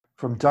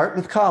From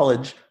Dartmouth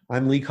College,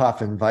 I'm Lee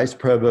Coffin, Vice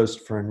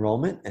Provost for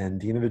Enrollment and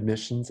Dean of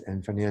Admissions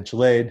and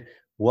Financial Aid.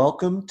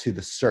 Welcome to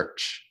The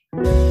Search.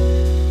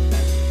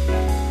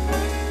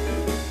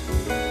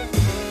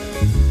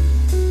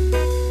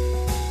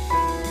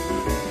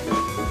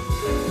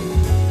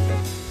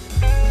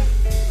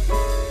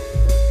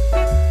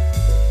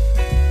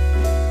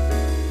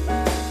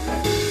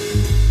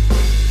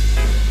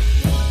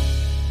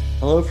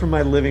 Hello from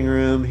my living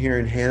room here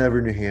in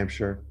Hanover, New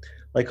Hampshire.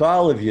 Like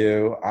all of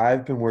you,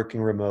 I've been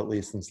working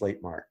remotely since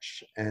late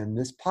March, and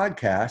this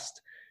podcast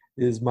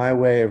is my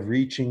way of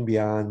reaching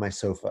beyond my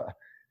sofa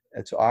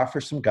to offer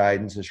some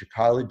guidance as your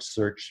college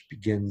search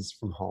begins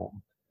from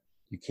home.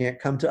 You can't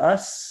come to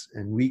us,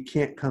 and we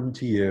can't come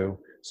to you,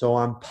 so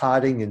I'm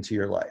podding into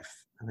your life.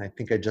 And I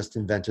think I just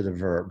invented a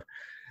verb.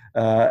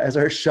 As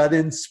our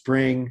shut-in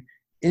spring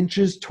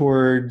inches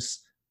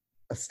towards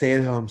a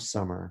stay-at-home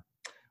summer,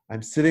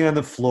 I'm sitting on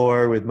the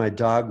floor with my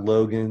dog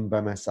Logan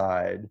by my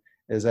side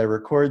as I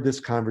record this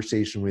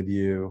conversation with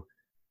you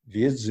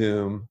via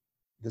Zoom.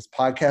 This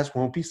podcast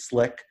won't be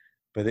slick,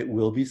 but it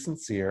will be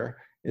sincere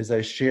as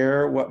I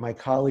share what my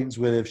colleagues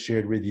would have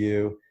shared with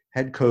you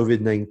had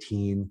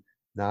COVID-19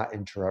 not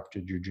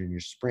interrupted your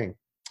junior spring.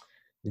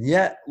 And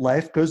yet,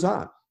 life goes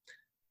on.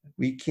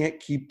 We can't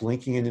keep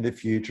blinking into the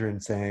future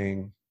and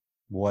saying,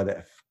 what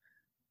if?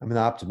 I'm an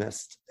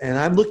optimist, and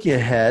I'm looking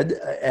ahead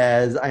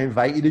as I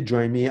invite you to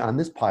join me on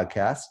this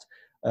podcast,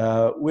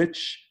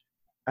 which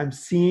I'm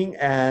seeing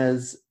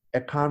as a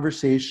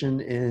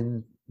conversation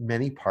in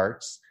many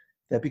parts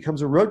that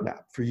becomes a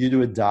roadmap for you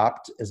to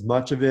adopt as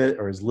much of it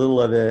or as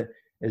little of it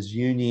as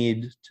you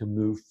need to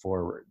move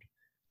forward.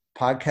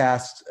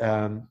 Podcast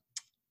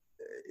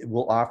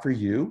will offer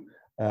you,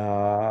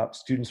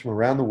 students from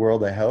around the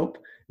world, I hope,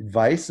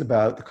 advice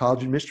about the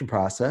college admission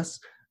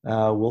process.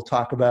 We'll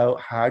talk about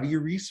how do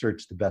you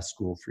research the best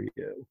school for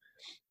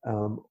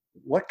you?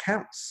 What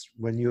counts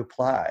when you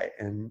apply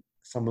and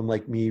someone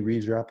like me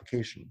reads your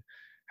application?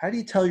 How do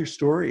you tell your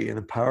story in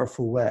a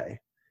powerful way?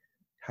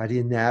 How do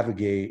you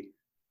navigate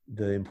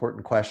the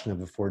important question of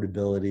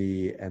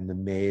affordability and the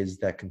maze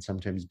that can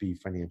sometimes be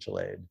financial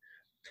aid?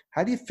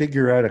 How do you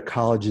figure out a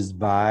college's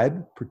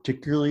vibe,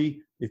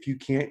 particularly if you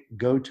can't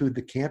go to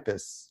the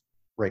campus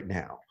right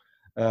now?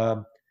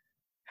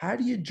 How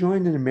do you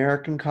join an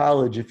American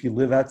college if you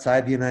live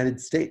outside the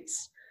United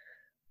States?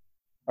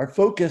 Our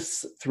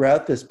focus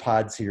throughout this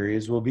pod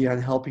series will be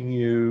on helping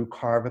you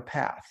carve a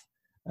path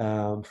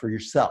for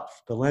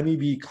yourself. But let me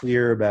be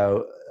clear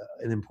about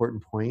an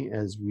important point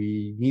as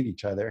we meet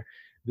each other.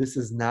 This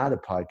is not a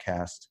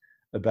podcast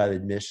about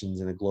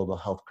admissions in a global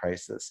health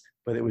crisis,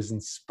 but it was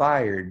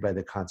inspired by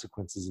the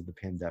consequences of the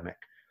pandemic.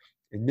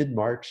 In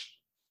mid-March,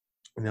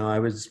 I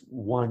was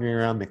wandering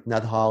around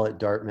McNutt Hall at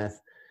Dartmouth.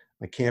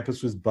 My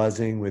campus was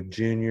buzzing with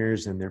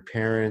juniors and their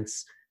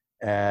parents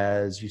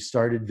as you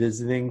started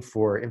visiting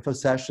for info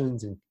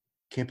sessions and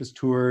campus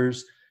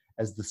tours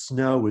as the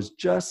snow was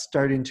just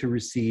starting to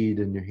recede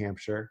in New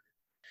Hampshire.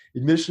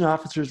 Admission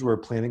officers were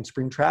planning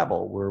spring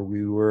travel where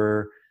we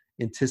were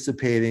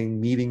anticipating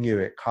meeting you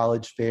at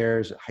college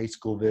fairs, at high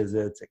school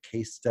visits, at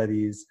case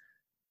studies,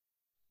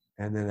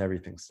 and then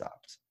everything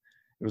stopped.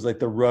 It was like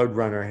the road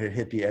runner had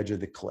hit the edge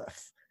of the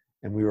cliff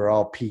and we were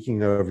all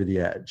peeking over the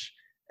edge.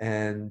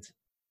 And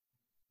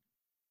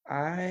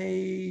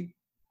I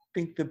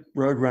think the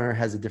Roadrunner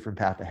has a different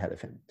path ahead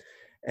of him.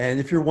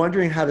 And if you're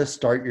wondering how to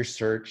start your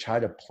search, how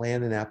to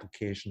plan an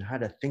application, how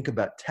to think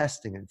about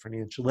testing and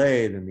financial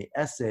aid and the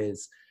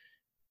essays,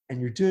 and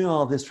you're doing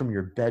all this from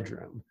your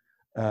bedroom,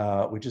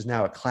 which is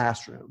now a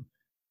classroom,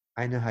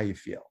 I know how you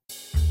feel.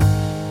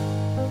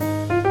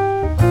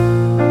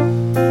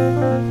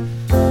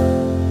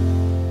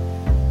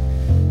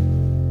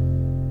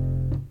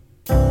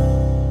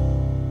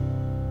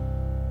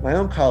 My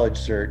own college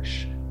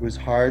search was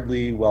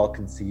hardly well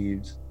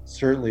conceived,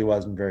 certainly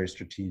wasn't very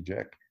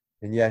strategic,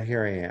 and yet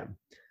here I am.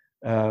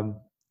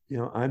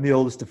 I'm the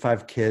oldest of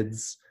 5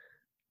 kids.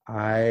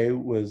 I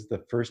was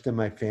the first in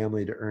my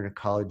family to earn a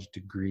college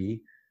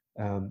degree.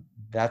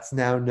 That's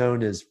now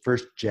known as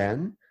first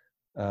gen,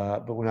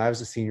 but when I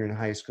was a senior in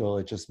high school,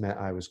 it just meant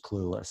I was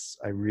clueless.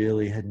 I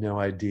really had no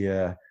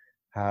idea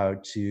how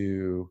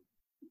to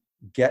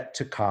get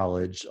to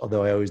college,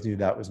 although I always knew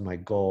that was my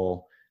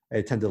goal. I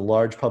attended a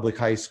large public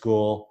high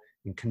school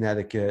in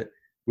Connecticut,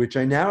 which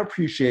I now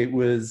appreciate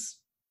was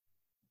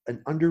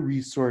an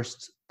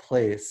under-resourced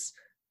place,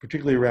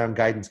 particularly around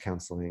guidance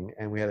counseling,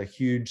 and we had a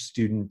huge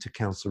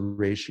student-to-counselor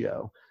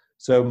ratio.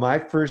 So my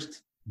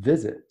first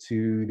visit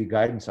to the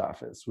guidance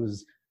office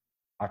was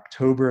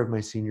October of my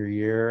senior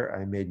year.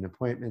 I made an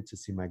appointment to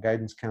see my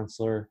guidance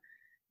counselor.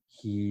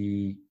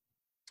 I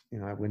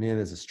went in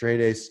as a straight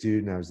A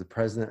student. I was the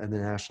president of the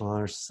National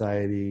Honor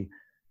Society.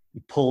 He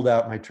pulled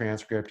out my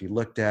transcript. He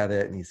looked at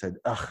it and he said,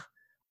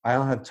 I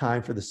don't have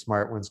time for the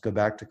smart ones. Go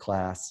back to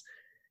class.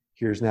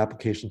 Here's an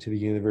application to the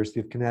University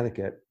of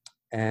Connecticut.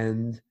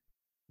 And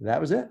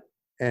that was it.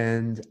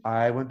 And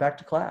I went back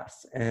to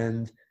class.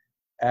 And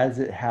as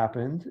it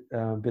happened,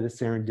 a bit of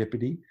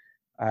serendipity,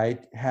 I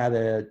had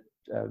a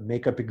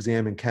makeup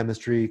exam in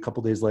chemistry. A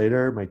couple days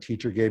later, my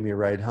teacher gave me a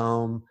ride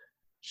home.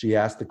 She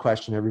asked the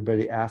question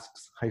everybody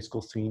asks high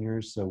school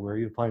seniors, so where are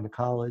you applying to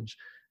college?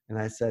 And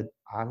I said,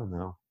 I don't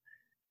know.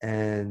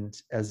 And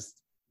as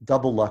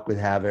double luck would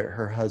have it,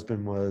 her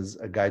husband was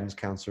a guidance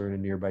counselor in a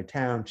nearby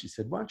town. She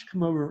said, why don't you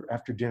come over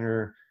after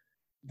dinner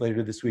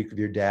later this week with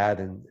your dad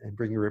and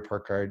bring your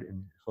report card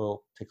and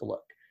he'll take a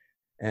look.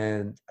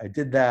 And I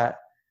did that.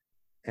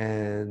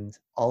 And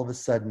all of a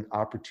sudden,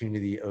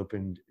 opportunity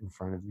opened in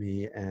front of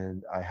me,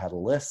 and I had a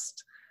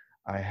list.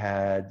 I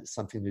had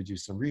something to do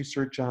some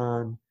research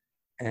on,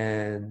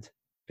 and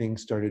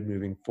things started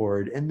moving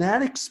forward. And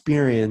that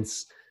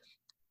experience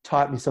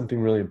taught me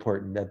something really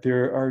important, that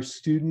there are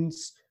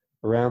students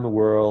around the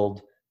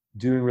world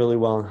doing really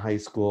well in high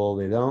school.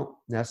 They don't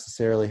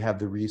necessarily have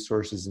the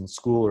resources in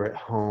school or at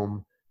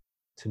home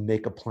to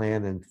make a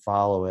plan and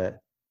follow it.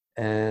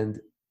 And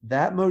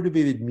that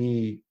motivated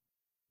me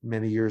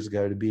many years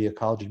ago to be a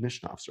college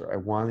admission officer. I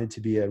wanted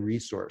to be a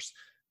resource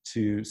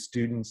to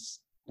students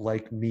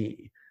like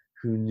me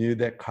who knew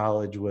that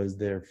college was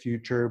their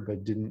future,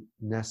 but didn't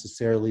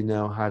necessarily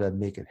know how to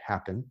make it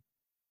happen.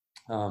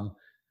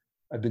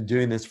 I've been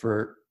doing this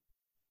for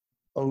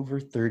over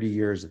 30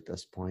 years at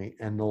this point,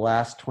 and the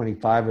last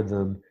 25 of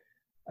them,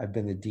 I've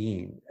been a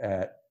dean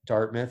at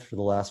Dartmouth for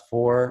the last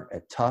 4,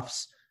 at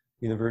Tufts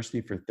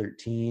University for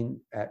 13,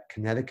 at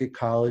Connecticut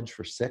College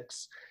for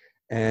 6,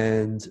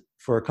 and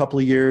for a couple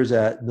of years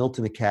at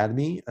Milton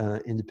Academy,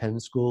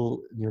 independent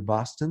school near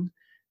Boston.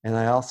 And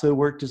I also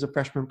worked as a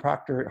freshman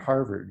proctor at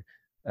Harvard,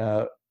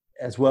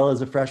 as well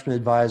as a freshman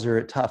advisor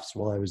at Tufts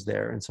while I was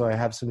there. And so I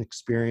have some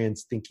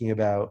experience thinking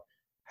about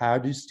how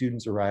do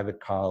students arrive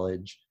at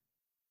college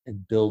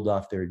and build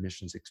off their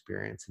admissions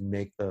experience and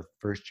make the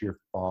first year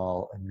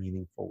fall a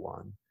meaningful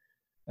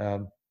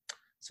one.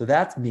 So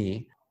that's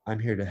me. I'm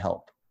here to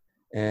help.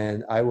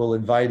 And I will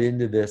invite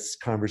into this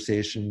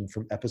conversation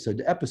from episode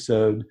to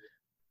episode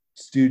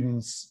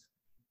students,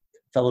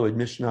 fellow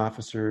admission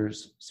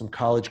officers, some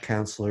college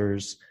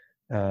counselors,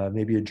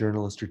 maybe a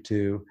journalist or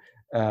two,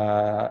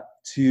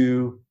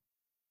 to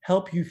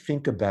help you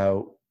think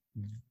about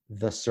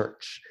the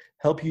search,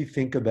 help you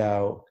think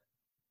about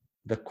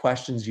the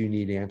questions you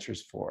need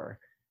answers for.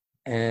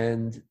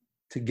 And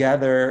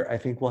together, I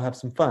think we'll have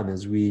some fun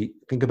as we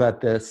think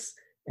about this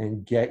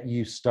and get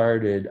you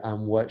started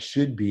on what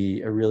should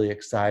be a really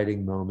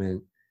exciting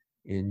moment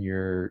in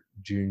your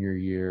junior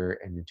year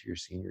and into your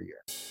senior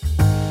year.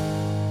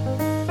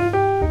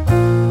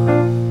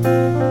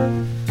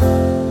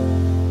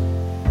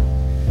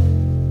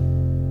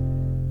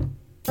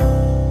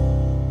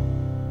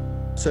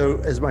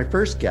 So as my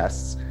first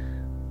guests,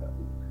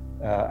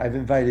 I've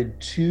invited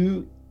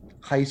 2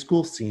 high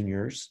school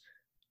seniors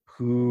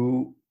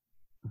who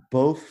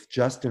both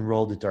just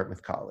enrolled at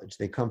Dartmouth College.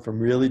 They come from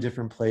really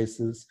different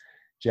places.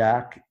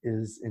 Jack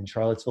is in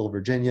Charlottesville,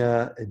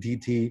 Virginia.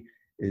 Aditi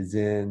is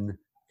in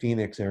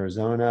Phoenix,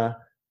 Arizona.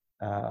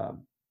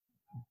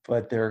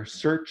 But their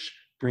search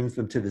brings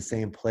them to the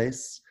same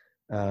place.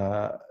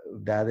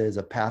 That is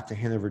a path to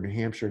Hanover, New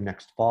Hampshire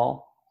next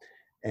fall.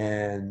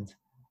 And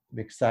I'm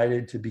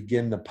excited to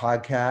begin the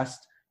podcast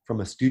from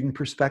a student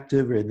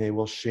perspective, and they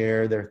will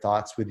share their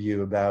thoughts with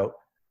you about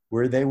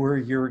where they were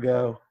a year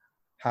ago,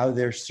 how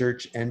their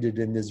search ended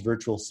in this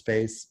virtual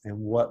space, and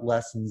what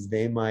lessons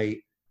they might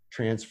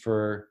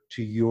transfer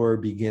to your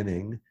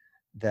beginning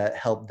that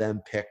helped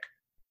them pick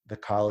the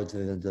college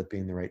that ends up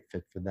being the right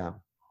fit for them.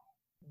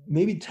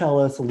 Maybe tell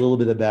us a little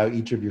bit about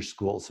each of your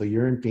schools. So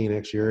you're in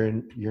Phoenix, you're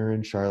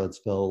in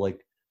Charlottesville.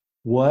 Like,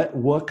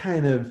 what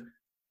kind of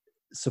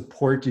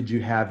support did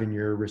you have in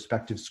your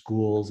respective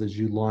schools as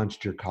you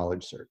launched your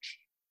college search?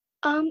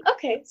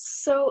 Okay,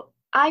 so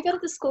I go to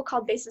the school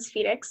called Basis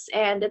Phoenix,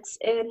 and it's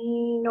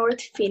in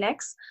North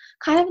Phoenix,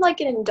 kind of like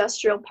an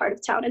industrial part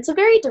of town. It's a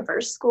very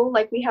diverse school.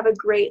 Like, we have a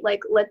great,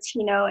 like,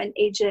 Latino and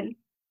Asian,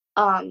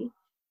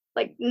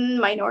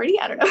 minority.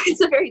 I don't know.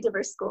 It's a very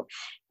diverse school.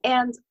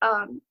 And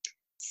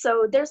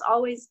so there's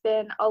always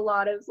been a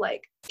lot of,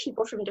 like,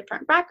 people from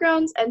different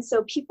backgrounds, and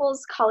so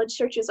people's college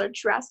searches are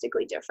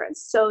drastically different.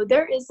 So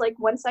there is, like,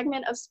 one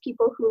segment of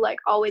people who, like,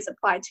 always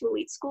apply to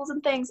elite schools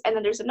and things, and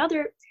then there's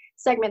another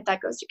segment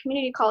that goes to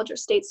community college or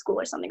state school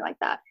or something like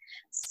that.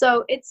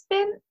 So it's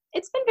been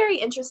very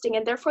interesting,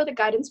 and therefore the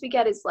guidance we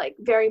get is, like,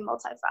 very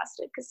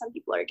multifaceted, because some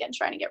people are, again,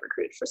 trying to get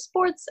recruited for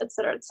sports, et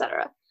cetera, et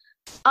cetera.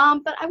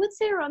 But I would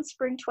say around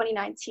spring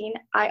 2019,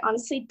 I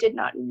honestly did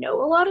not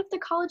know a lot of the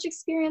college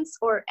experience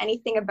or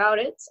anything about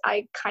it.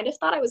 I kind of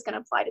thought I was going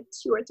to apply to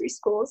 2 or 3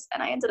 schools,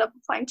 and I ended up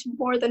applying to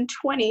more than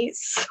 20.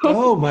 So,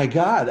 oh my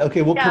God.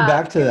 Okay, we'll come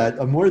back to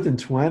that. More than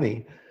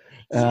 20.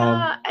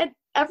 Yeah,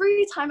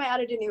 every time I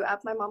added a new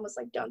app, my mom was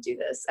like, don't do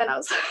this. And I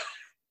was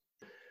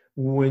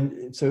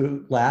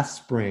So last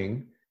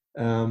spring,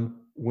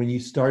 when you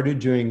started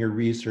doing your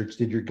research,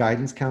 did your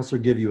guidance counselor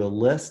give you a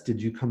list?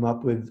 Did you come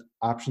up with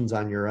options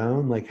on your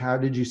own? Like, how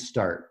did you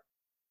start?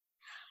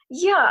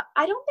 Yeah,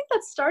 I don't think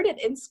that started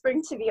in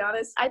spring, to be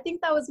honest. I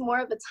think that was more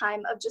of a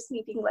time of just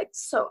me being like,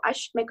 so I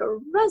should make a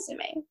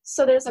resume.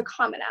 So there's a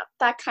Common App,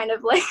 that kind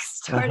of, like,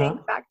 starting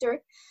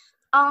factor.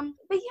 But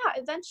yeah,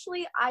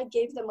 eventually I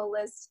gave them a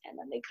list and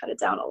then they cut it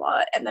down a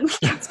lot and then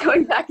we kept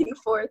going back and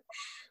forth.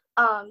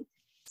 Um,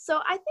 so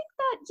I think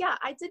that, yeah,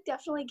 I did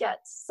definitely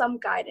get some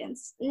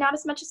guidance, not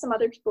as much as some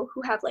other people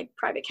who have like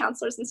private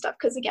counselors and stuff.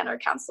 Cause again, our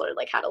counselor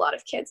like had a lot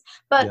of kids,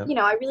 but Yeah. you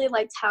know, I really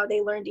liked how they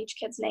learned each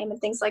kid's name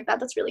and things like that.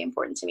 That's really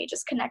important to me,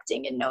 just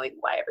connecting and knowing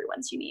why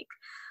everyone's unique.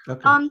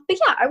 Okay. But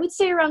yeah, I would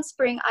say around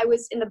spring, I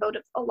was in the boat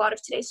of a lot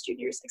of today's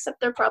juniors,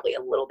 except they're probably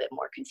a little bit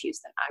more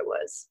confused than I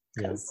was.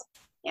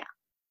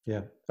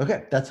 Yeah.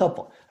 Okay. That's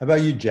helpful. How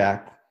about you,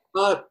 Jack?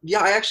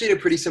 Yeah, I actually had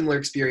a pretty similar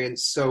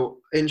experience. So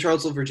in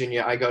Charlottesville,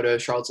 Virginia, I go to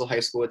Charlottesville High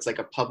School. It's like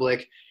a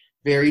public,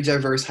 very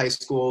diverse high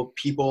school.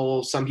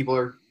 Some people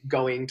are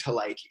going to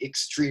like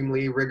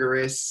extremely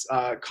rigorous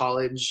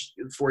college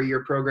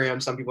 4-year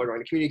programs. Some people are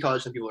going to community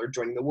college. Some people are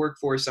joining the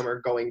workforce. Some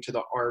are going to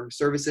the armed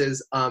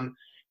services.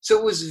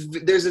 So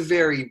there's a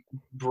very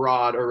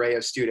broad array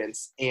of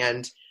students.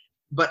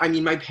 But I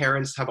mean, my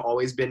parents have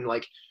always been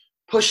like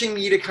pushing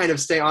me to kind of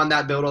stay on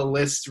that build a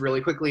list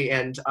really quickly.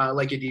 And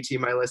like Aditi,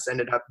 my list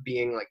ended up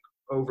being like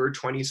over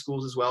 20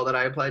 schools as well that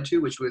I applied to,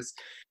 which was,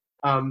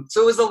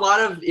 so it was a lot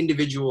of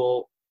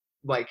individual,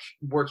 like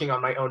working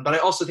on my own. But I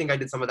also think I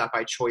did some of that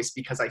by choice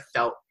because I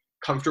felt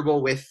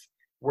comfortable with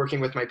working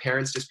with my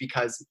parents just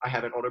because I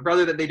have an older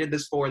brother that they did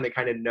this for and they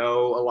kind of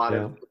know a lot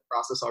of the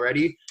process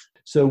already.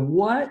 So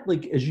what,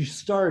 like, as you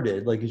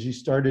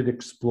started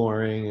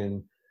exploring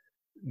and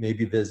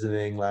maybe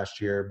visiting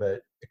last year,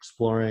 but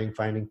exploring,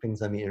 finding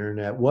things on the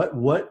internet,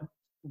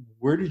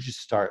 where did you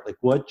start? Like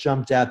what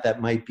jumped out that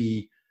might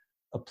be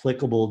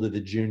applicable to the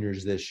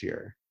juniors this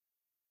year?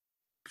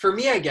 For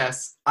me, I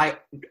guess I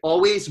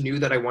always knew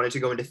that I wanted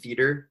to go into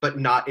theater, but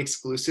not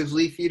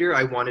exclusively theater.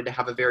 I wanted to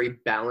have a very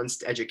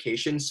balanced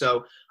education.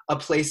 So a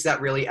place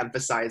that really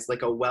emphasized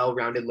like a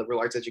well-rounded liberal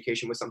arts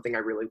education was something I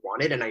really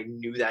wanted. And I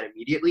knew that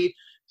immediately.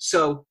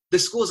 So the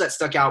schools that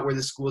stuck out were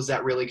the schools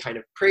that really kind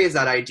of praised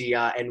that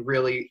idea and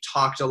really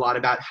talked a lot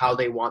about how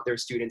they want their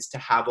students to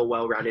have a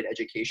well-rounded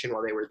education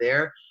while they were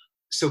there.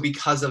 So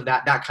because of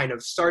that, that kind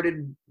of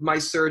started my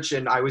search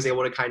and I was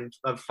able to kind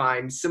of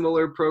find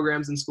similar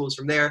programs and schools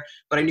from there.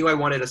 But I knew I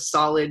wanted a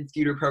solid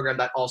theater program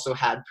that also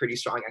had pretty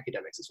strong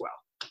academics as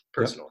well,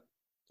 personally.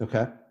 Yep.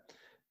 Okay.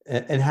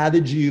 And how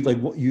did you,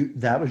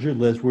 that was your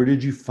list. Where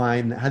did you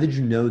find, how did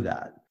you know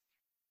that?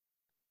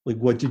 Like,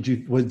 did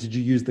you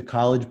use the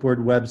College Board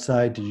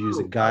website? Did you use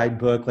a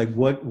guidebook? Like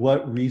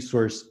what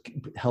resource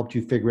helped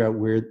you figure out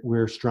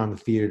where strong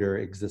theater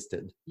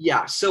existed?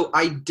 Yeah, so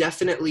I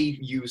definitely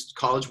used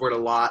College Board a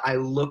lot. I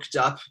looked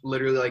up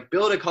literally like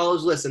build a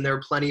college list, and there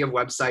are plenty of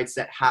websites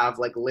that have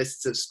like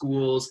lists of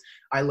schools.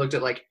 I looked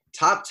at like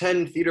top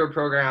 10 theater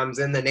programs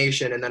in the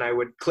nation, and then I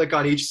would click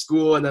on each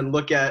school and then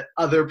look at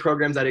other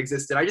programs that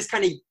existed. I just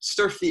kind of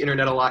surfed the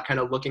internet a lot, kind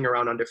of looking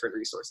around on different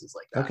resources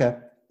like that. Okay.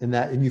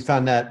 And you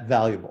found that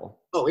valuable?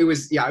 Oh, it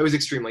was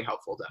extremely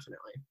helpful,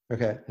 definitely.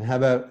 Okay. And how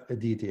about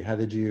Aditi?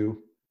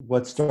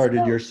 What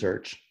started your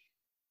search?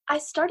 I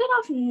started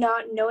off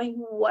not knowing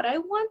what I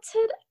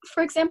wanted.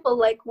 For example,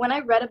 like when I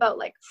read about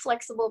like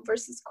flexible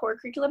versus core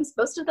curriculums,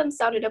 most of them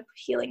sounded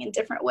appealing in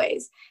different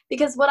ways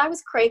because what I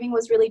was craving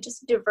was really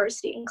just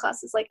diversity in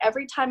classes. Like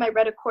every time I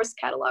read a course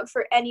catalog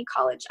for any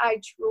college,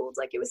 I drooled.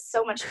 Like it was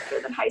so much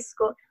better than high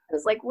school. I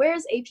was like,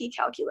 where's AP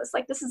Calculus?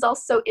 Like this is all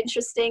so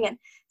interesting and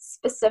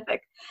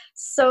specific.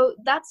 So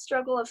that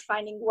struggle of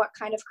finding what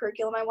kind of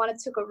curriculum I wanted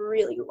took a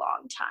really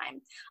long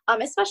time.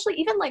 Especially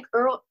even like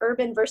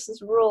urban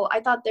versus rural, I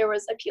thought there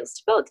was appeals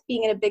to both,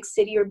 being in a big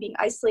city or being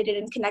isolated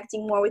and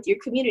connecting more with your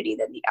community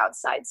than the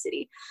outside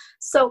city.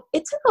 So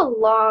it took a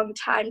long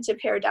time to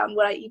pare down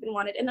what I even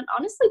wanted. And it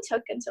honestly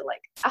took until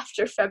like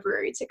after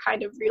February to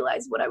kind of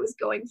realize what I was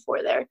going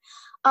for there.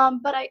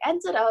 But I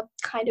ended up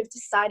kind of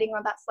deciding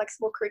on that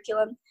flexible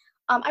curriculum.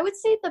 I would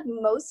say the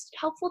most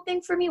helpful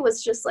thing for me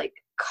was just like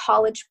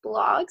college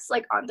blogs,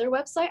 like on their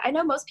website. I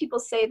know most people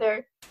say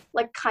they're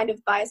like kind of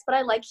biased, but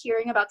I like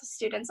hearing about the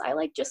students. I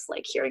like just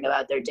like hearing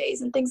about their days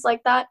and things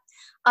like that.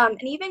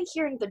 And even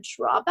hearing the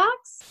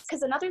drawbacks,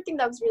 because another thing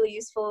that was really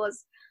useful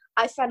was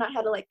I found out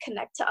how to like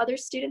connect to other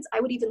students. I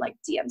would even like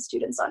DM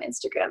students on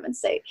Instagram and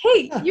say,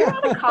 hey, you're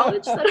at a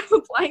college that I'm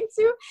applying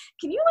to.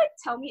 Can you like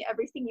tell me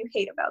everything you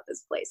hate about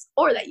this place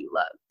or that you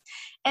love?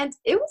 And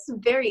it was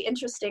very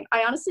interesting.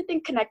 I honestly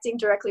think connecting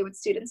directly with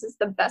students is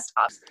the best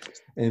option.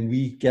 And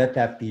we get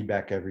that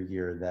feedback every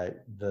year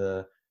that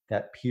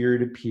that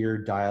peer-to-peer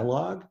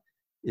dialogue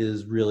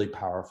is really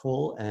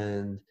powerful.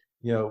 And,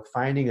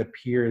 finding a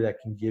peer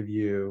that can give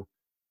you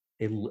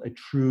a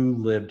true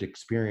lived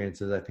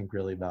experience is, I think,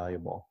 really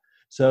valuable.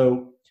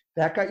 So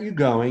that got you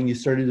going. You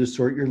started to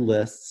sort your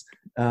lists.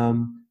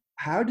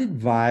 How did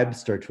vibes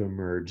start to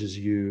emerge as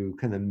you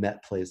kind of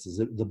met places?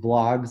 The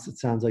blogs, it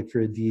sounds like,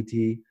 for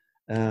Aditi.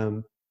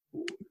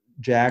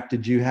 Jack,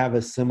 did you have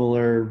a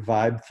similar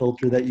vibe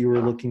filter that you were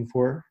looking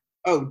for?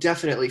 Oh,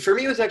 definitely. For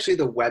me, it was actually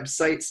the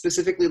website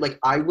specifically. Like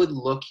I've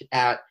looked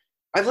at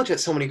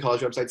so many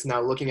college websites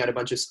now, looking at a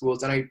bunch of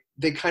schools, and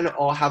they kind of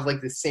all have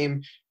like the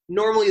same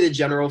normally the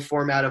general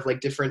format of like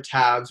different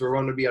tabs where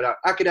one would be about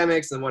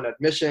academics and one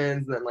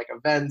admissions and then like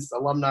events,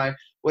 alumni,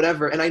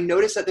 whatever. And I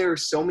noticed that there are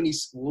so many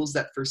schools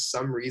that for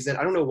some reason,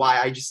 I don't know why,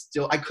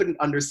 I couldn't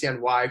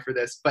understand why for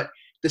this, but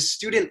the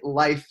student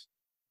life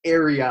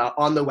area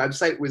on the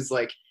website was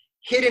like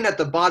hidden at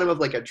the bottom of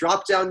like a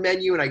drop-down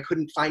menu, and I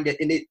couldn't find it.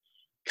 And it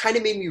kind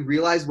of made me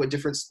realize what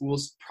different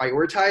schools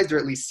prioritized, or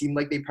at least seemed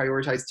like they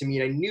prioritized to me.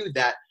 And I knew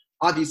that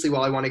obviously,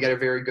 while I want to get a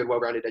very good,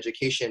 well-rounded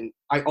education,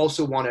 I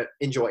also want to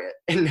enjoy it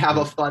and have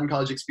a fun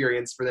college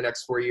experience for the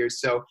next 4 years.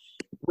 So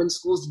when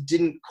schools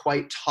didn't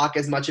quite talk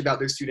as much about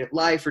their student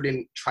life or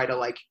didn't try to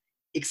like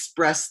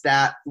express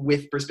that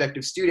with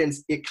prospective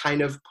students, it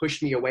kind of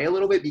pushed me away a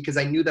little bit, because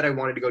I knew that I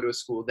wanted to go to a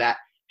school that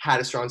had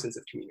a strong sense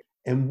of community.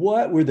 And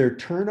what were there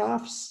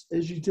turnoffs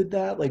as you did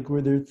that? Like,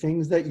 were there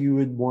things that you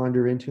would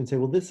wander into and say,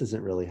 well, this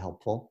isn't really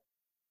helpful?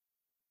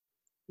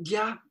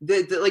 Yeah,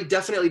 like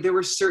definitely there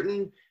were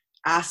certain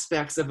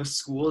aspects of a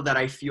school that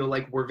I feel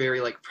like were very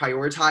like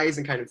prioritized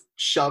and kind of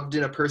shoved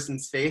in a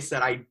person's face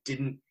that I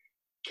didn't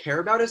care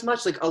about as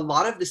much. Like a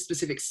lot of the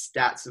specific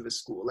stats of a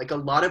school, like a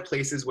lot of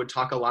places would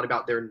talk a lot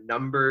about their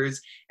numbers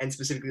and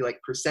specifically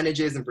like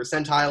percentages and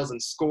percentiles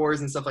and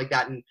scores and stuff like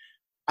that. And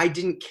I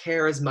didn't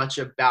care as much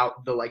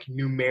about the like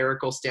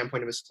numerical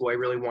standpoint of a school. I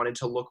really wanted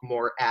to look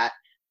more at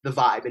the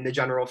vibe and the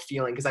general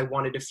feeling, because I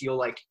wanted to feel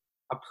like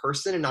a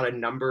person and not a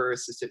number or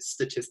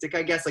statistic,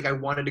 I guess. Like I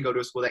wanted to go to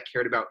a school that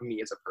cared about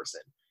me as a person.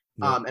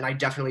 Yeah. And I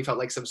definitely felt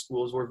like some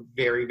schools were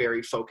very,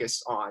 very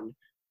focused on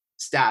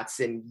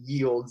stats and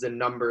yields and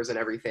numbers and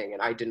everything.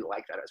 And I didn't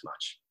like that as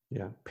much.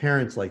 Yeah.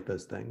 Parents like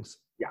those things.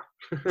 Yeah.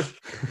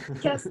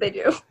 Yes, they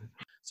do.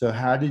 So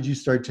how did you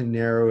start to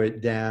narrow it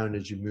down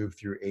as you moved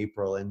through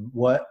April? And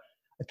what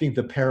I think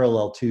the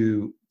parallel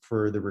to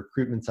for the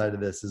recruitment side of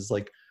this is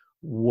like,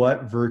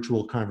 what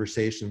virtual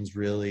conversations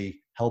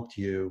really helped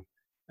you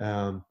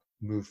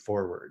move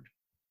forward?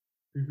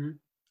 Mm-hmm.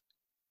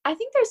 I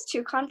think there's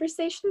two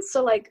conversations.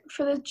 So like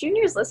for the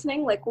juniors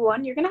listening, like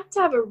one, you're gonna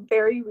have a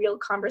very real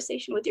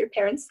conversation with your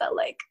parents that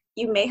like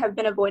you may have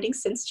been avoiding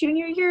since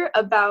junior year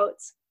about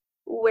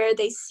where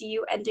they see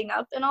you ending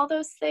up and all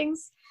those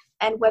things,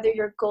 and whether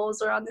your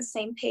goals are on the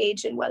same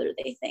page and whether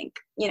they think,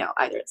 you know,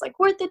 either it's like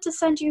worth it to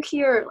send you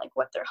here or like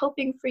what they're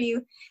hoping for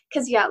you.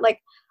 Because yeah,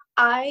 like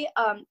I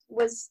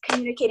was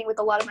communicating with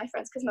a lot of my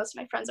friends, because most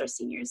of my friends are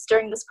seniors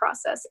during this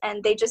process,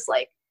 and they just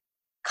like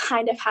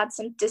kind of had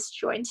some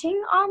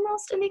disjointing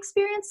almost in the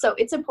experience. So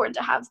it's important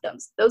to have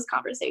those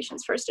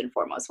conversations first and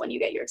foremost when you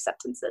get your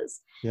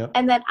acceptances. Yep.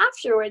 And then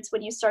afterwards,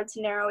 when you start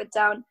to narrow it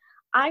down,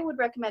 I would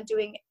recommend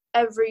doing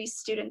every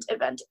student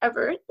event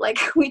ever. Like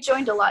we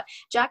joined a lot.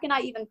 Jack and I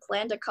even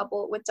planned a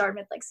couple with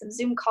Dartmouth, like some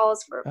Zoom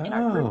calls for in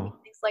our group and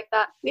things like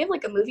that. We have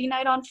like a movie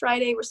night on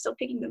Friday. We're still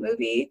picking the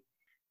movie.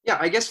 Yeah,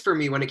 I guess for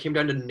me, when it came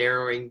down to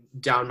narrowing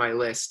down my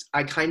list,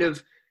 I kind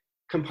of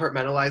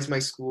compartmentalized my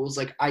schools.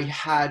 Like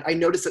I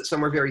noticed that some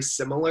were very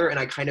similar, and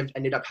I kind of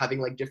ended up having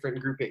like different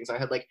groupings. I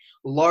had like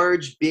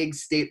large, big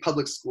state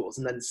public schools,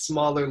 and then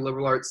smaller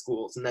liberal arts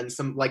schools, and then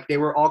some, like they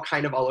were all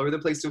kind of all over the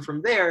place. So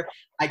from there,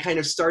 I kind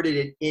of started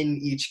it in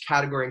each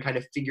category and kind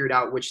of figured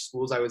out which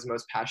schools I was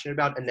most passionate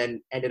about, and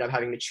then ended up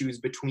having to choose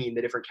between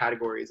the different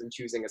categories and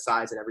choosing a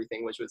size and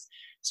everything, which was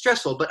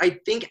stressful. But I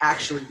think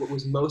actually what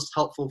was most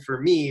helpful for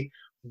me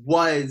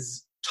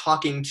was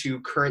talking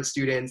to current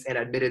students and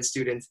admitted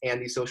students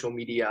and these social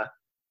media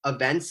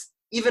events.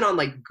 Even on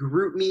like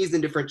GroupMe's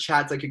and different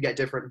chats, I could get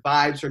different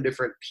vibes from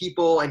different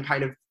people and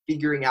kind of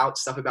figuring out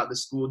stuff about the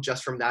school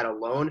just from that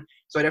alone.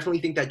 So I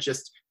definitely think that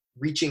just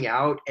reaching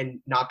out and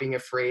not being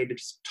afraid to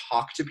just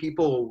talk to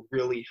people will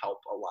really help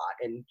a lot.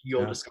 And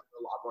you'll discover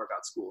a lot more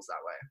about schools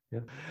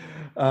that way.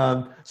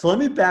 Yeah. So let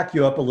me back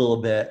you up a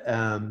little bit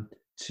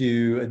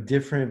to a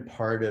different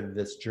part of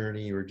this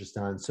journey you were just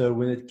on. So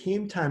when it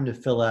came time to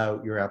fill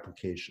out your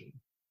application,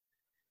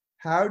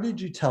 how did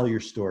you tell your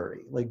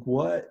story? Like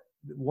one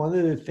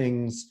of the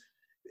things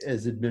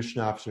as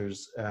admission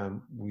officers,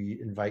 we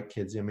invite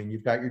kids. I mean,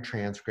 you've got your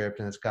transcript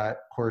and it's got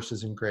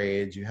courses and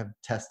grades. You have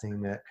testing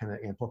that kind of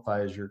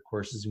amplifies your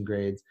courses and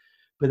grades.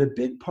 But a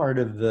big part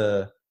of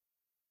the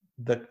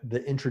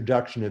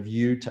introduction of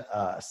you to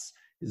us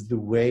is the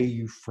way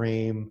you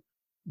frame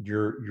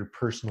your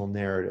personal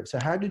narrative. So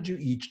how did you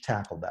each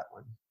tackle that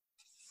one?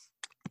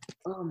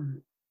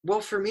 Well,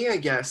 for me, I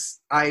guess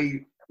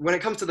when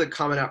it comes to the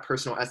Common App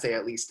personal essay,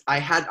 at least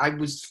I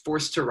was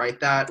forced to write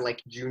that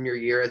like junior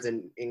year as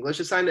an English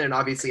assignment, and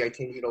obviously I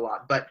continued a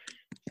lot. But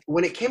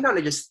when it came down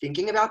to just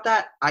thinking about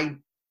that, I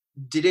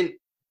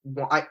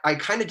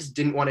kind of just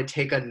didn't want to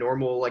take a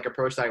normal like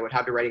approach that I would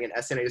have to writing an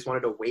essay. And I just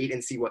wanted to wait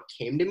and see what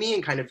came to me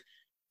and kind of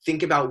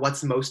think about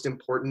what's most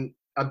important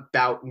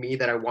about me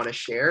that I want to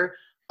share.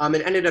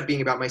 It ended up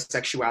being about my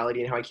sexuality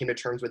and how I came to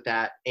terms with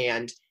that.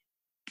 And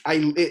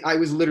I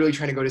was literally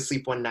trying to go to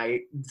sleep one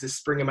night, the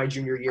spring of my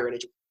junior year, and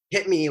it just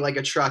hit me like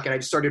a truck. And I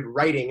just started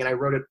writing, and I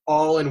wrote it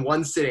all in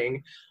one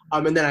sitting.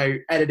 And then I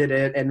edited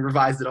it and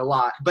revised it a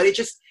lot. But it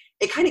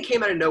kind of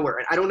came out of nowhere.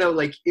 And I don't know,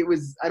 like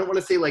I don't want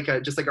to say like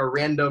just like a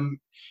random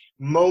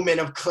moment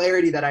of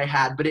clarity that I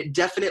had, but it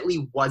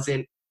definitely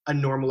wasn't a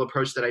normal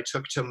approach that I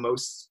took to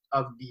most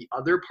of the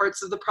other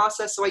parts of the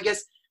process. So I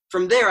guess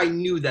from there, I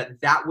knew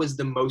that that was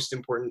the most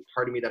important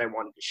part of me that I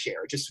wanted to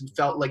share. It just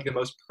felt like the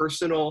most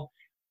personal,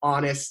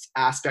 honest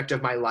aspect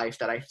of my life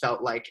that I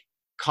felt like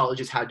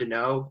colleges had to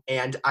know.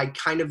 And I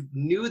kind of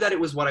knew that it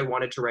was what I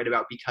wanted to write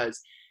about, because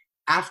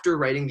after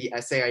writing the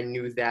essay, I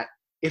knew that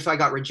if I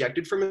got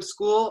rejected from a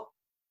school,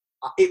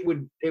 it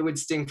would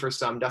sting for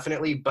some,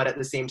 definitely. But at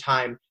the same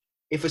time,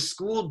 if a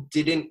school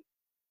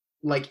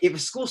if a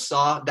school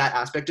saw that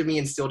aspect of me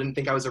and still didn't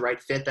think I was the right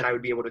fit, then I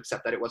would be able to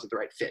accept that it wasn't the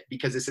right fit,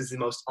 because this is the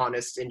most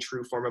honest and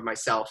true form of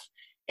myself.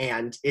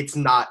 And it's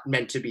not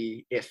meant to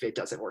be if it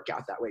doesn't work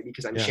out that way,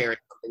 because I'm sharing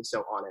something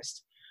so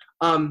honest.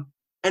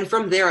 And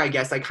from there, I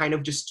guess I kind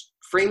of just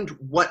framed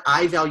what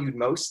I valued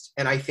most.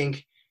 And I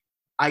think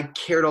I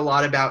cared a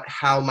lot about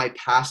how my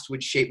past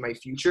would shape my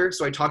future.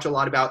 So I talked a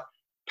lot about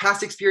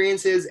past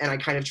experiences, and I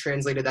kind of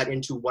translated that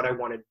into what I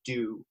want to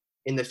do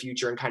in the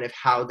future and kind of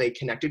how they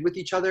connected with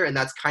each other. And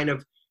that's kind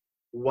of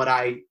what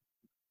I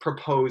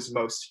propose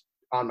most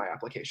on my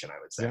application, I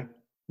would say. Yeah.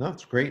 No,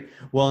 it's great.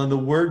 Well, and the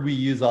word we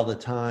use all the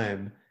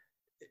time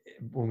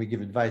when we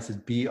give advice is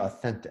be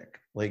authentic.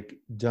 Like,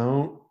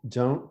 don't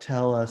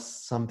tell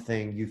us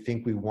something you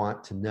think we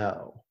want to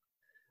know,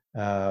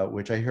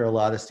 which I hear a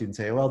lot of students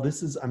say, well,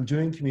 I'm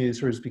doing community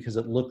service because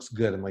it looks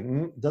good. I'm like,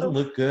 it doesn't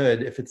look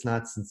good if it's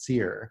not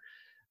sincere.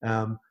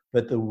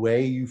 But the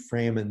way you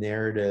frame a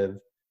narrative,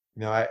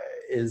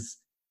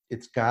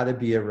 it's got to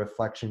be a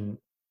reflection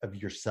of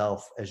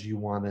yourself as you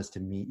want us to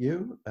meet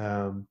you.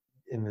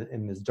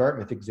 In this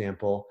Dartmouth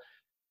example,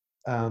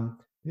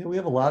 we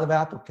have a lot of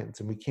applicants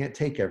and we can't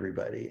take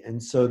everybody.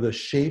 And so the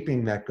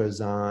shaping that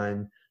goes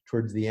on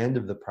towards the end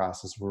of the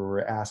process, where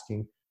we're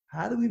asking,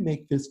 how do we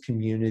make this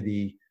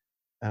community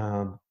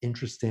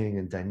interesting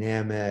and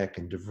dynamic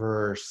and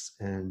diverse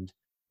and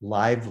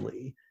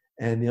lively?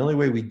 And the only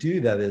way we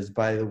do that is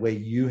by the way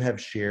you have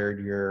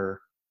shared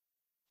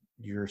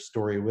your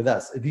story with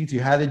us. Aditi,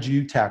 how did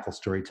you tackle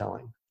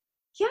storytelling?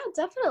 Yeah,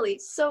 definitely.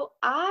 So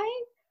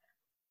I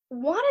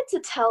wanted to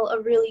tell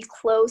a really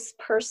close,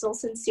 personal,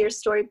 sincere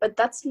story, but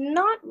that's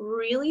not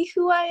really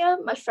who I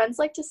am. My friends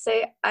like to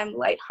say I'm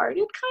lighthearted,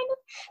 kind of.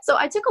 So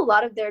I took a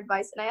lot of their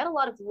advice, and I had a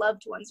lot of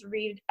loved ones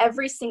read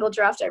every single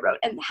draft I wrote.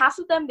 And half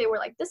of them, they were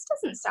like, this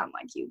doesn't sound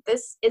like you.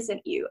 This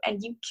isn't you.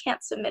 And you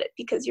can't submit it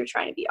because you're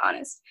trying to be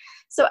honest.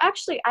 So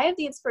actually, I have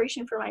the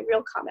inspiration for my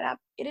Real Comment app.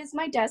 It is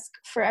my desk.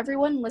 For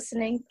everyone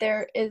listening,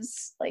 there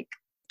is like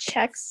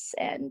checks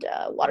and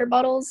water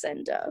bottles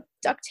and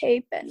duct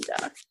tape and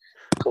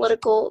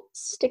political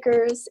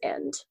stickers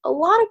and a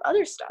lot of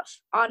other stuff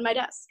on my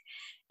desk.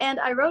 And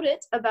I wrote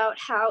it about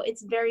how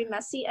it's very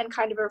messy and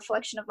kind of a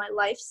reflection of my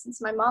life,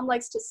 since my mom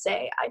likes to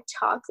say I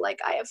talk like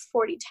I have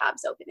 40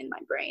 tabs open in my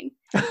brain.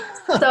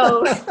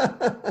 So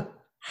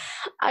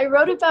I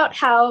wrote about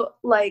how,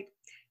 like,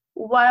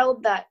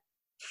 while that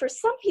for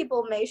some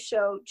people may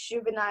show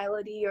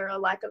juvenility or a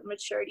lack of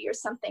maturity or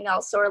something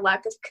else, or a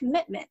lack of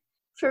commitment,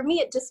 for me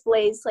it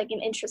displays like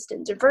an interest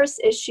in diverse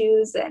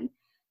issues and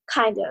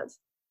kind of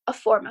a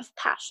form of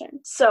passion.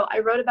 So I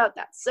wrote about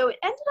that. So it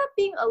ended up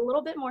being a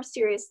little bit more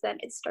serious than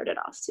it started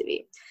off to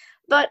be.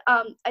 But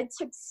I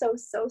took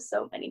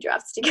so many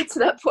drafts to get to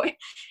that point.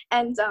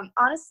 And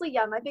honestly,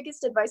 yeah, my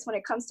biggest advice when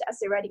it comes to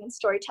essay writing and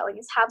storytelling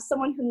is have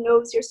someone who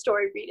knows your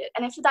story read it.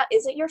 And if that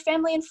isn't your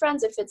family and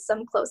friends, if it's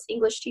some close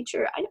English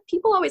teacher, I know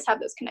people always have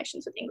those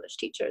connections with English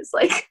teachers.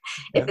 Like,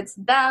 if it's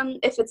them,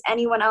 if it's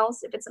anyone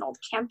else, if it's an old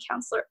camp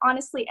counselor,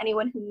 honestly,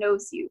 anyone who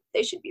knows you,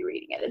 they should be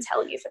reading it and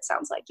telling you if it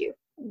sounds like you.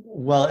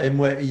 Well,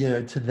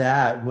 and to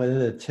that, one of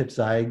the tips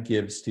I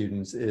give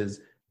students is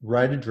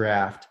write a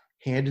draft,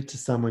 hand it to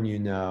someone you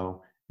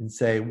know, and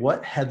say,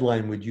 what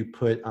headline would you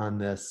put on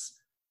this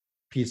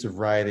piece of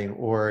writing?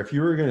 Or if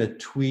you were going to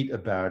tweet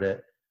about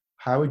it,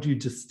 how would you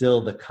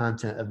distill the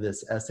content of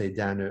this essay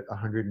down to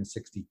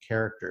 160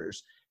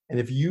 characters? And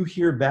if you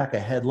hear back a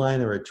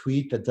headline or a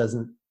tweet that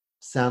doesn't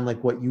sound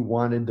like what you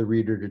wanted the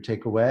reader to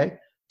take away,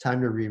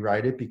 time to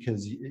rewrite it,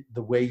 because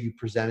the way you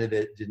presented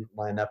it didn't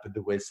line up with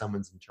the way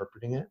someone's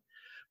interpreting it.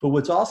 But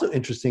what's also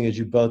interesting, as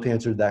you both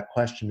answered that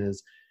question,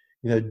 is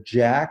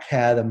Jack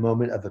had a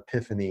moment of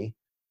epiphany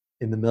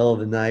in the middle of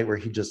the night where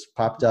he just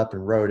popped up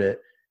and wrote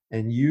it,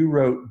 and you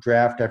wrote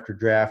draft after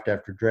draft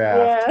after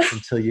draft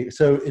until you.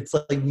 So it's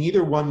like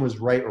neither one was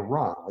right or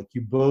wrong. Like,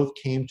 you both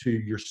came to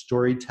your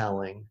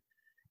storytelling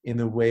in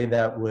a way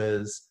that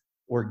was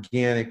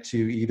organic to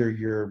either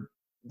your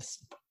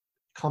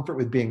comfort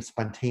with being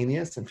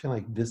spontaneous and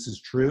feeling like this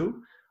is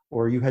true,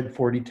 or you had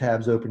 40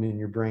 tabs open in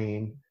your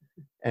brain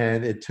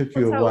and it took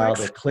you a while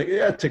to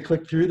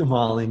click through them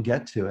all and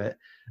get to it.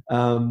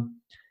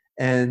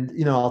 And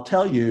I'll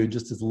tell you,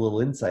 just as a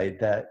little insight,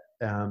 that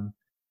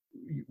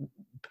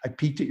I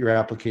peeked at your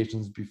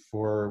applications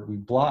before we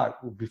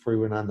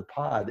went on the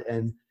pod,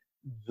 and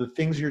the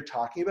things you're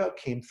talking about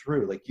came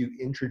through. Like, you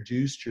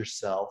introduced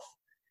yourself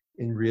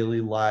in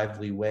really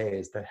lively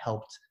ways that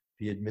helped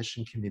the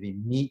admission committee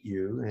meet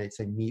you, and I'd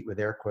say meet with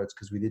air quotes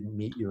because we didn't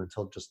meet you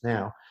until just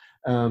now,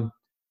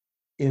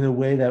 in a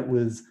way that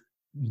was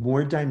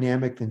more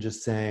dynamic than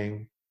just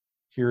saying,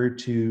 here are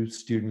two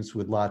students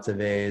with lots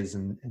of A's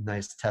and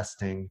nice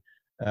testing.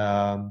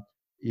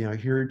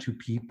 Here are two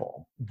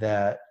people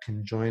that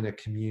can join a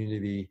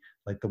community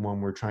like the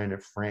one we're trying to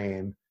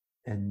frame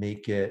and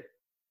make it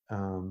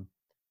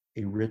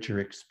a richer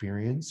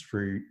experience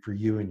for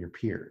you and your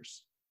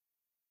peers.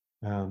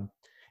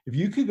 If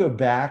you could go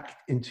back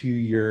into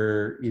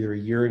either a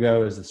year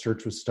ago as the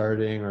search was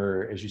starting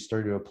or as you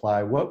started to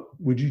apply, what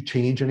would you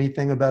change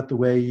anything about the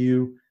way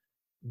you,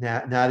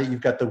 now that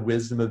you've got the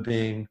wisdom of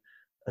being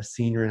a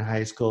senior in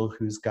high school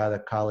who's got a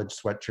college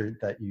sweatshirt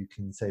that you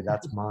can say,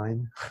 that's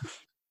mine?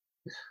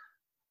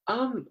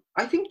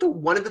 I think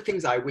one of the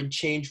things I would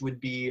change would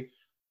be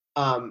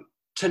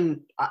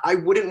I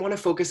wouldn't want to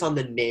focus on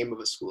the name of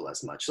a school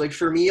as much. Like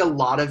for me, a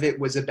lot of it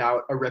was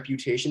about a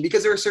reputation,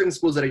 because there are certain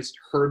schools that I just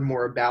heard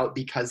more about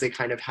because they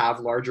kind of have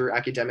larger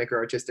academic or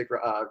artistic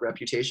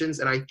reputations.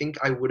 And I think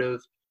I would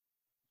have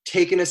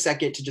taken a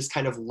second to just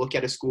kind of look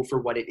at a school for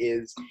what it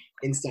is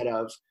instead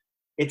of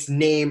its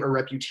name or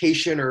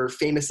reputation or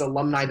famous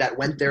alumni that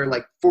went there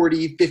like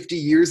 40, 50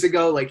 years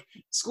ago. Like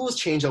schools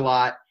change a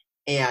lot,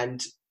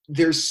 and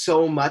there's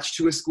so much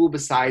to a school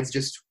besides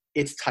just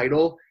its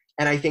title.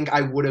 And I think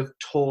I would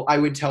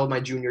tell my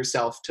junior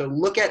self to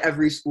look at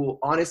every school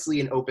honestly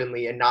and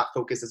openly and not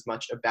focus as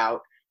much about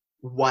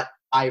what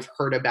I've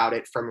heard about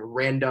it from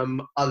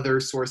random other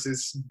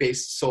sources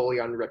based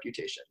solely on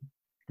reputation.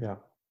 Yeah.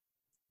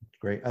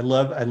 Great. I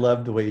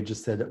love the way you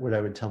just said what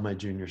I would tell my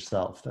junior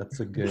self.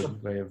 That's a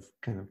good way of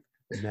kind of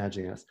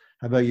imagining us.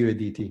 How about you,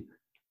 Aditi?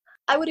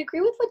 I would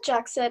agree with what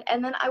Jack said.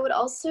 And then I would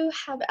also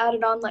have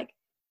added on, like,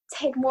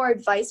 take more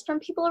advice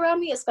from people around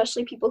me,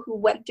 especially people who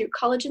went through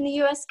college in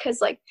the US, because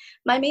like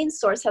my main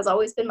source has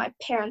always been my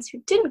parents who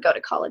didn't go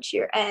to college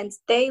here, and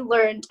they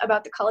learned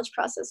about the college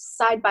process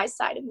side by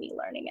side of me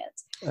learning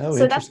it.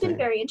 So that's been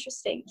very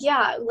interesting.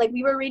 Yeah, like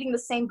we were reading the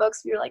same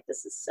books. We were like,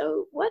 this is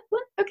so what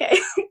okay.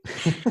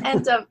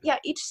 And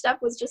each step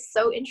was just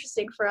so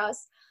interesting for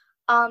us.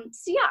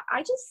 So yeah, I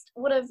just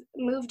would have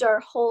moved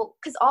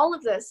because all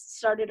of this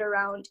started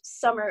around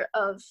summer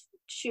of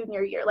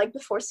junior year, like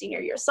before senior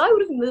year. So I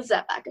would have moved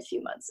that back a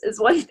few months is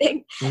one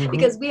thing,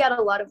 because we had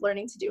a lot of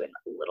learning to do in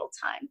a little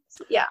time.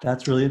 So, yeah.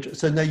 That's really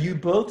interesting. So now you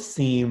both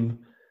seem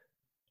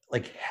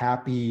like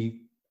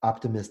happy,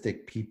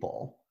 optimistic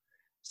people.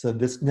 So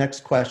this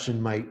next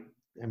question might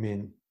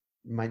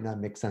not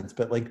make sense,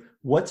 but like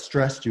what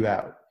stressed you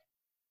out?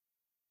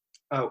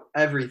 Oh,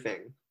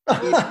 everything.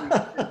 Everything.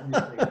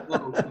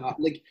 Oh, God.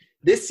 Like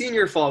this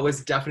senior fall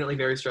was definitely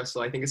very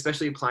stressful. I think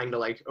especially applying to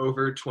like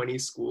over 20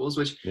 schools,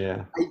 which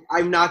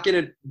I'm not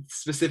going to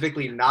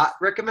specifically not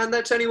recommend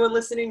that to anyone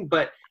listening,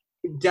 but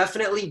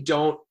definitely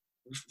don't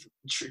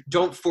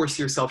force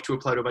yourself to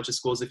apply to a bunch of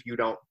schools if you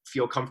don't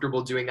feel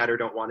comfortable doing that or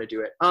don't want to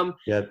do it.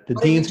 The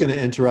dean's going to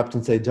interrupt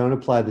and say, don't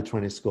apply to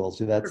 20 schools.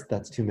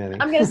 That's too many.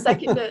 I'm going to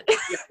second it.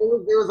 It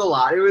was a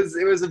lot. It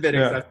was a bit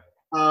excessive.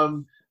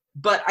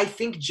 But I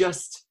think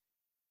just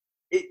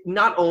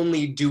not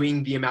only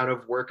doing the amount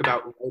of work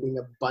about writing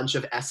a bunch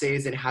of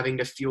essays and having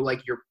to feel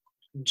like you're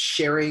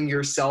sharing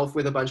yourself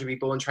with a bunch of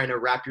people and trying to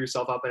wrap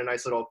yourself up in a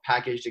nice little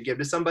package to give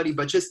to somebody,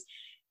 but just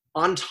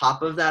on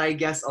top of that, I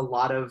guess a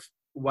lot of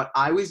what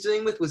I was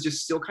dealing with was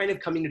just still kind of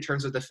coming to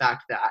terms with the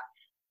fact that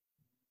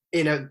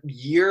in a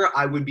year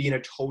I would be in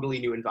a totally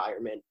new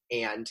environment,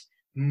 and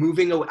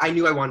moving away. I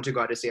knew I wanted to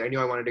go out of state. I knew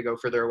I wanted to go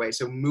further away.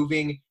 So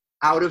moving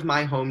out of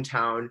my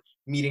hometown,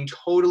 meeting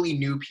totally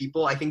new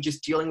people, I think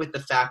just dealing with the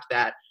fact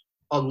that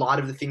a lot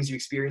of the things you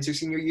experience your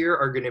senior year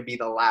are going to be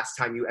the last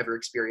time you ever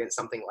experience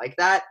something like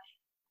that.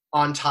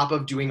 On top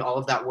of doing all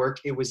of that work,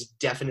 it was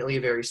definitely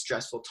a very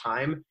stressful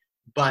time.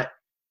 But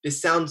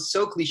this sounds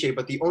so cliche,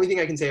 but the only thing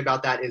I can say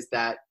about that is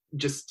that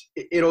just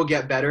it'll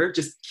get better.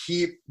 Just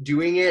keep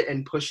doing it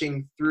and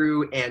pushing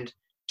through and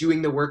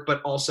doing the work,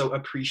 but also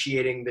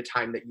appreciating the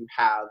time that you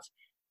have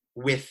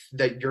with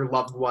your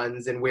loved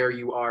ones and where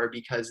you are,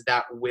 because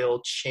that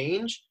will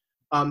change.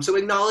 So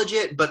acknowledge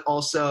it, but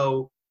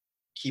also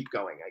keep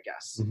going, I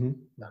guess. If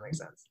that makes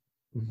sense.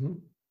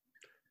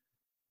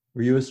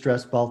 Were you a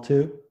stress ball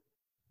too?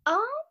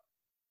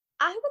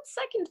 I would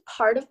second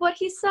part of what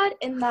he said,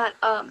 in that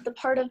the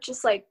part of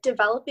just like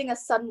developing a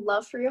sudden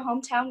love for your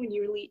hometown when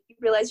you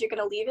realize you're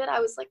going to leave it. I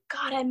was like,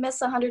 God, I miss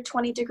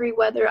 120-degree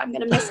weather. I'm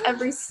going to miss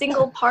every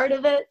single part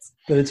of it.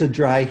 But it's a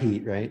dry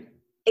heat, right?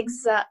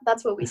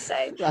 That's what we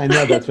say. I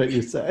know that's what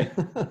you say.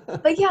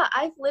 But yeah,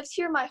 I've lived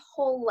here my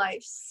whole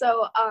life.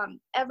 So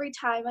every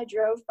time I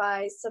drove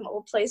by some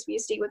old place we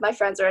used to eat with my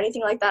friends or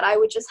anything like that, I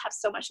would just have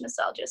so much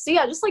nostalgia. So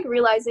yeah, just like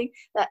realizing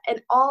that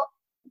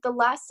the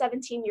last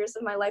 17 years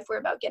of my life were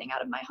about getting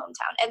out of my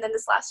hometown. And then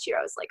this last year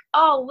I was like,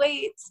 oh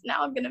wait,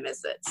 now I'm going to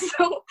miss it.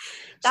 So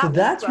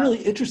that's really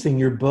interesting.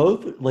 You're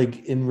both,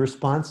 like, in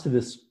response to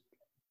this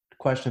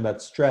question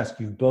about stress,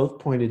 you've both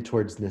pointed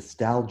towards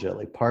nostalgia.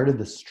 Like part of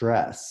the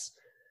stress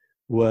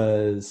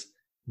was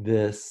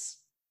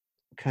this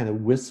kind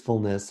of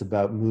wistfulness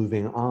about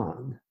moving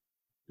on.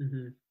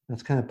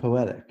 That's kind of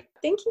poetic.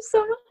 Thank you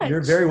so much.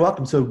 You're very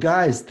welcome. So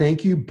guys,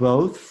 thank you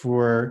both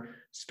for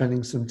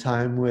spending some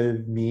time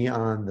with me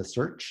on the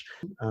search.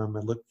 I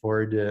look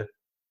forward to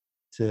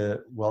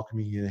to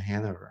welcoming you to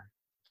Hanover.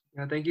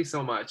 Yeah, thank you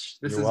so much.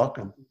 This You're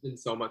welcome. It's been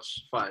so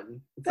much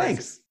fun.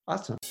 Thanks.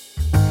 Awesome.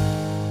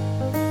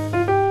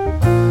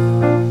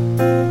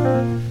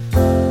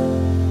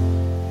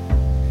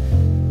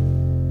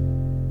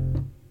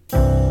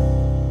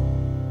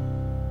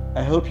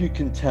 I hope you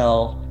can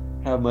tell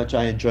how much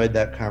I enjoyed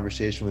that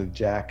conversation with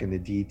Jack and the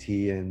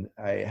DT. And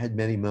I had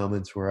many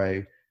moments where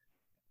I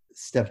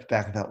stepped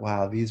back and thought,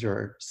 wow, these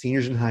are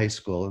seniors in high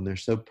school and they're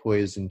so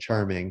poised and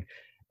charming.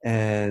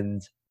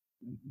 And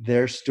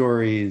their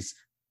stories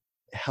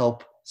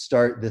help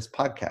start this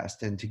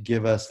podcast and to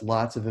give us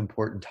lots of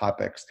important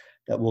topics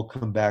that we'll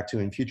come back to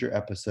in future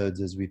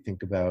episodes as we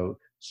think about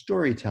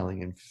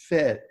storytelling and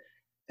fit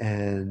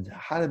and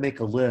how to make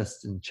a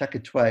list and check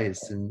it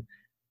twice and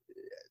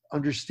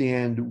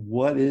understand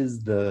what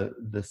is the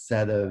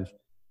set of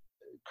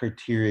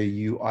criteria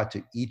you ought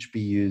to each be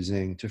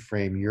using to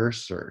frame your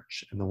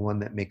search and the one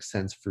that makes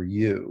sense for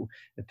you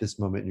at this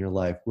moment in your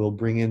life. We'll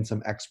bring in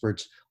some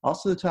experts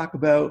also to talk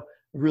about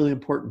a really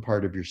important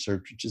part of your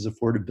search, which is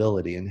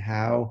affordability and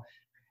how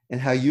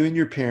you and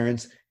your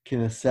parents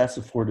can assess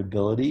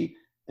affordability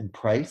and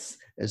price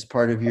as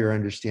part of your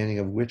understanding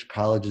of which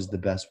college is the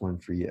best one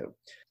for you.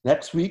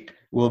 Next week,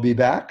 we'll be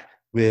back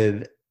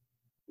with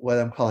what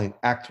I'm calling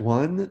Act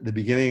 1, the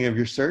beginning of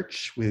your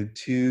search, with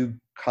 2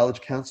 college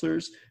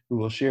counselors who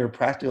will share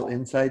practical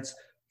insights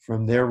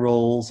from their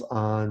roles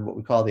on what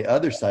we call the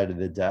other side of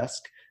the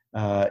desk,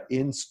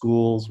 in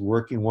schools,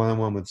 working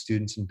one-on-one with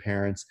students and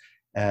parents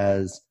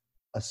as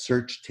a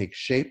search takes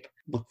shape.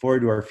 Look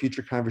forward to our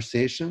future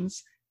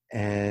conversations.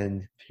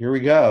 And here we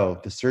go.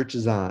 The search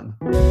is on.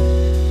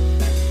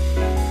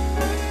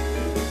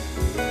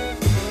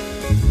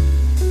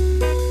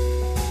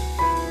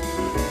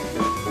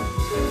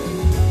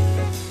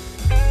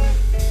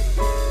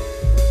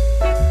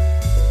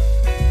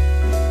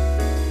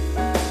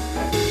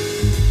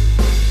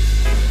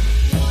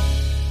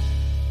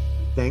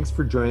 Thanks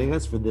for joining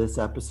us for this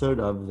episode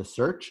of The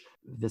Search.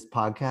 This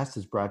podcast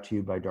is brought to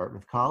you by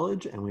Dartmouth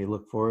College, and we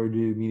look forward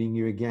to meeting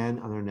you again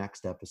on our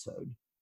next episode.